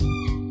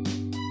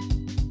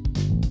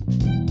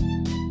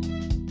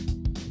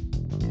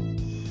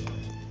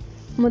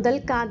முதல்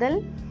காதல்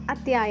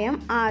அத்தியாயம்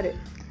 6.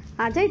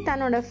 அஜய்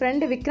தன்னோட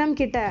ஃப்ரெண்டு விக்ரம்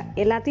கிட்ட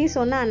எல்லாத்தையும்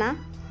சொன்னானா?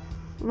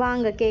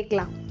 வாங்க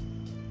கேட்கலாம்.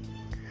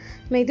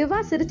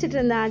 மெதுவாக சிரிச்சிட்டு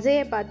இருந்த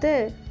அஜயை பார்த்து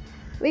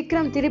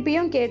விக்ரம்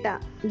திருப்பியும் கேட்டா,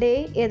 டே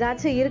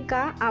ஏதாச்சும்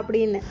இருக்கா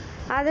அப்படின்னு.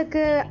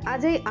 அதுக்கு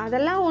அஜய்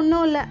அதெல்லாம்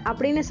ஒன்றும் இல்லை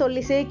அப்படின்னு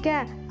சொல்லி சிரிக்க,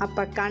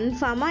 அப்போ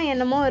கன்ஃபார்மாக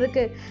என்னமோ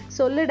இருக்குது,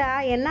 சொல்லுடா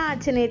என்ன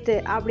ஆச்சு நேற்று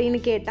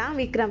அப்படின்னு கேட்டான்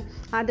விக்ரம்.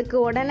 அதுக்கு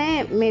உடனே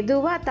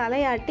மெதுவாக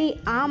தலையாட்டி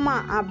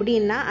ஆமாம்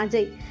அப்படின்னா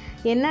அஜய்.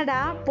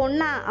 என்னடா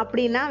பொண்ணா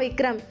அப்படின்னா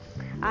விக்ரம்.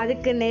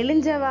 அதுக்கு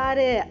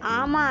நெளிஞ்சவாறு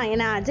ஆமா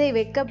என அஜய்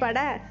வெக்கப்பட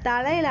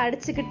தலையில்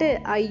அடிச்சுக்கிட்டு,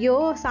 ஐயோ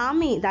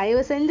சாமி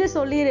தயவு செஞ்சு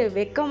சொல்லிடு,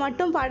 வெக்க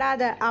மட்டும்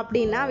படாத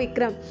அப்படின்னா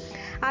விக்ரம்.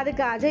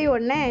 அதுக்கு அஜய்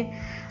உடனே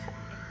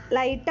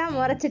லைட்டாக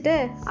முறைச்சிட்டு,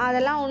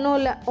 அதெல்லாம் ஒன்றும்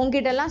இல்லை,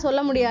 உங்ககிட்டலாம்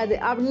சொல்ல முடியாது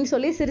அப்படின்னு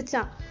சொல்லி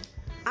சிரித்தான்.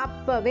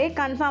 அப்போவே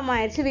கன்ஃபார்ம்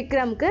ஆயிடுச்சு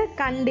விக்ரமுக்கு,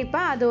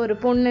 கண்டிப்பாக அது ஒரு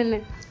பொண்ணுன்னு.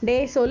 டே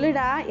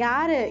சொல்லுடா,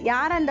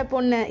 யார் அந்த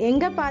பொண்ணு,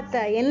 எங்கே பார்த்த,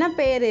 என்ன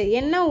பேர்,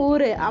 என்ன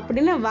ஊர்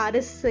அப்படின்னு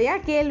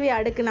வரிசையாக கேள்வி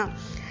அடுக்குனான்.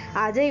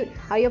 அஜய்,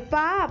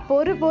 ஐயப்பா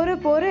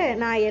பொறு,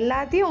 நான்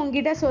எல்லாத்தையும்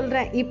உங்ககிட்ட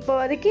சொல்கிறேன்,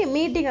 இப்போதைக்கு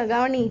மீட்டிங்கை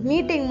கவனி,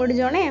 மீட்டிங்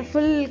முடிஞ்சோடனே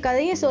ஃபுல்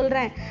கதையும்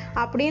சொல்கிறேன்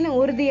அப்படின்னு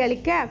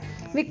உறுதியளிக்க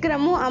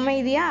விக்ரமும்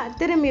அமைதியாக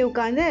திரும்பி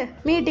உட்காந்து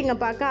மீட்டிங்கை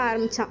பார்க்க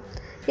ஆரம்பித்தான்.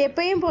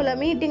 எப்பயும் போல்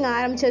மீட்டிங்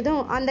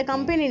ஆரம்பித்ததும் அந்த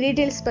கம்பெனி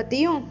டீட்டெயில்ஸ்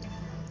பற்றியும்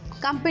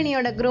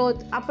கம்பெனியோட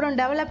க்ரோத் அப்புறம்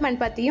டெவலப்மெண்ட்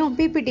பற்றியும்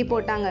பிபிடி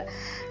போட்டாங்க.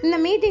 இந்த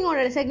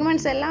மீட்டிங்கோட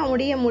செக்மெண்ட்ஸ் எல்லாம்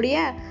முடிய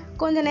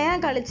கொஞ்ச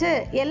நேரம் கழித்து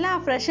எல்லா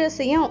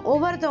ஃப்ரெஷர்ஸையும்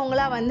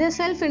ஒவ்வொருத்தவங்களா வந்து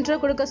செல்ஃப் இன்ட்ரோ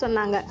கொடுக்க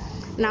சொன்னாங்க.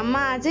 நம்ம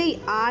அஜய்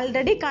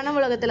ஆல்ரெடி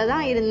கனவுலகத்தில்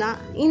தான் இருந்தான்.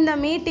 இந்த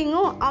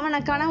மீட்டிங்கும்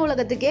அவனை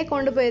கனவுலகத்துக்கே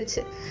கொண்டு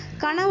போயிடுச்சு.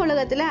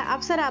 கனவுலகத்தில்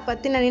அப்சரா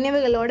பற்றின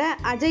நினைவுகளோட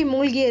அஜய்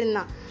மூழ்கி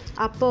இருந்தான்.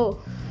 அப்போது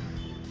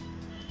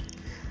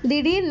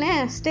திடீர்னு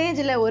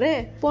ஸ்டேஜில் ஒரு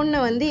பொண்ணு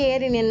வந்து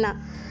ஏறி நின்னான்.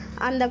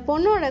 அந்த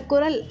பொண்ணோட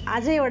குரல்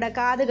அஜயோட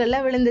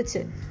காதுகளில் விழுந்துச்சு.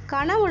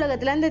 கனவு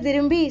உலகத்துலேருந்து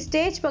திரும்பி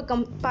ஸ்டேஜ்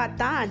பக்கம்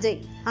பார்த்தான் அஜய்.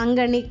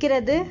 அங்கே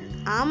நிற்கிறது,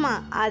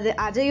 ஆமாம் அது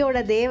அஜயோட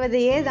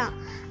தேவதையே தான்,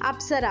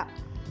 அப்சரா.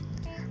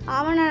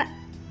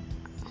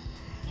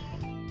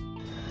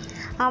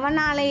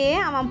 அவனாலேயே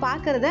அவன்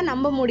பார்க்குறத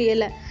நம்ப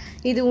முடியலை.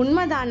 இது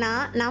உண்மைதானா,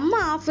 நம்ம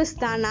ஆஃபீஸ்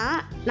தானா,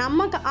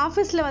 நம்ம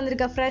ஆஃபீஸில்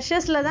வந்திருக்க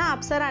ஃப்ரெஷர்ஸில் தான்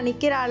அப்சரா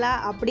நிற்கிறாளா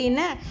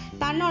அப்படின்னு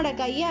தன்னோட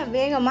கையை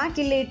வேகமாக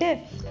கிள்ளிட்டு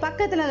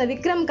பக்கத்தில் அந்த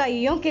விக்ரம்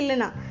கையையும்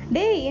கிள்ளுனான்.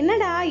 டே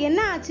என்னடா என்ன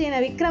ஆச்சு என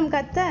விக்ரம்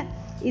கத்த,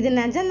 இது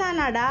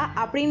நிஜம்தானாடா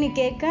அப்படின்னு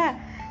கேட்க,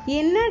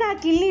 என்னடா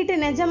கிள்ளிட்டு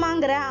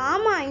நிஜமாங்கிற,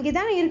 ஆமாம் இங்கே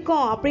தான்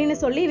இருக்கோம் அப்படின்னு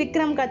சொல்லி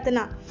விக்ரம்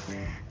கத்துனான்.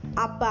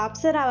 அப்போ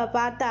அப்சராவை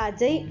பார்த்த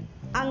அஜய்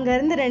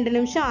அங்கேருந்து 2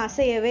 நிமிஷம்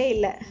அசையவே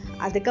இல்லை.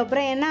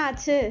 அதுக்கப்புறம் என்ன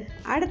ஆச்சு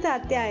அடுத்த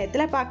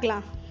அத்தியாயத்தில்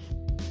பார்க்கலாம்.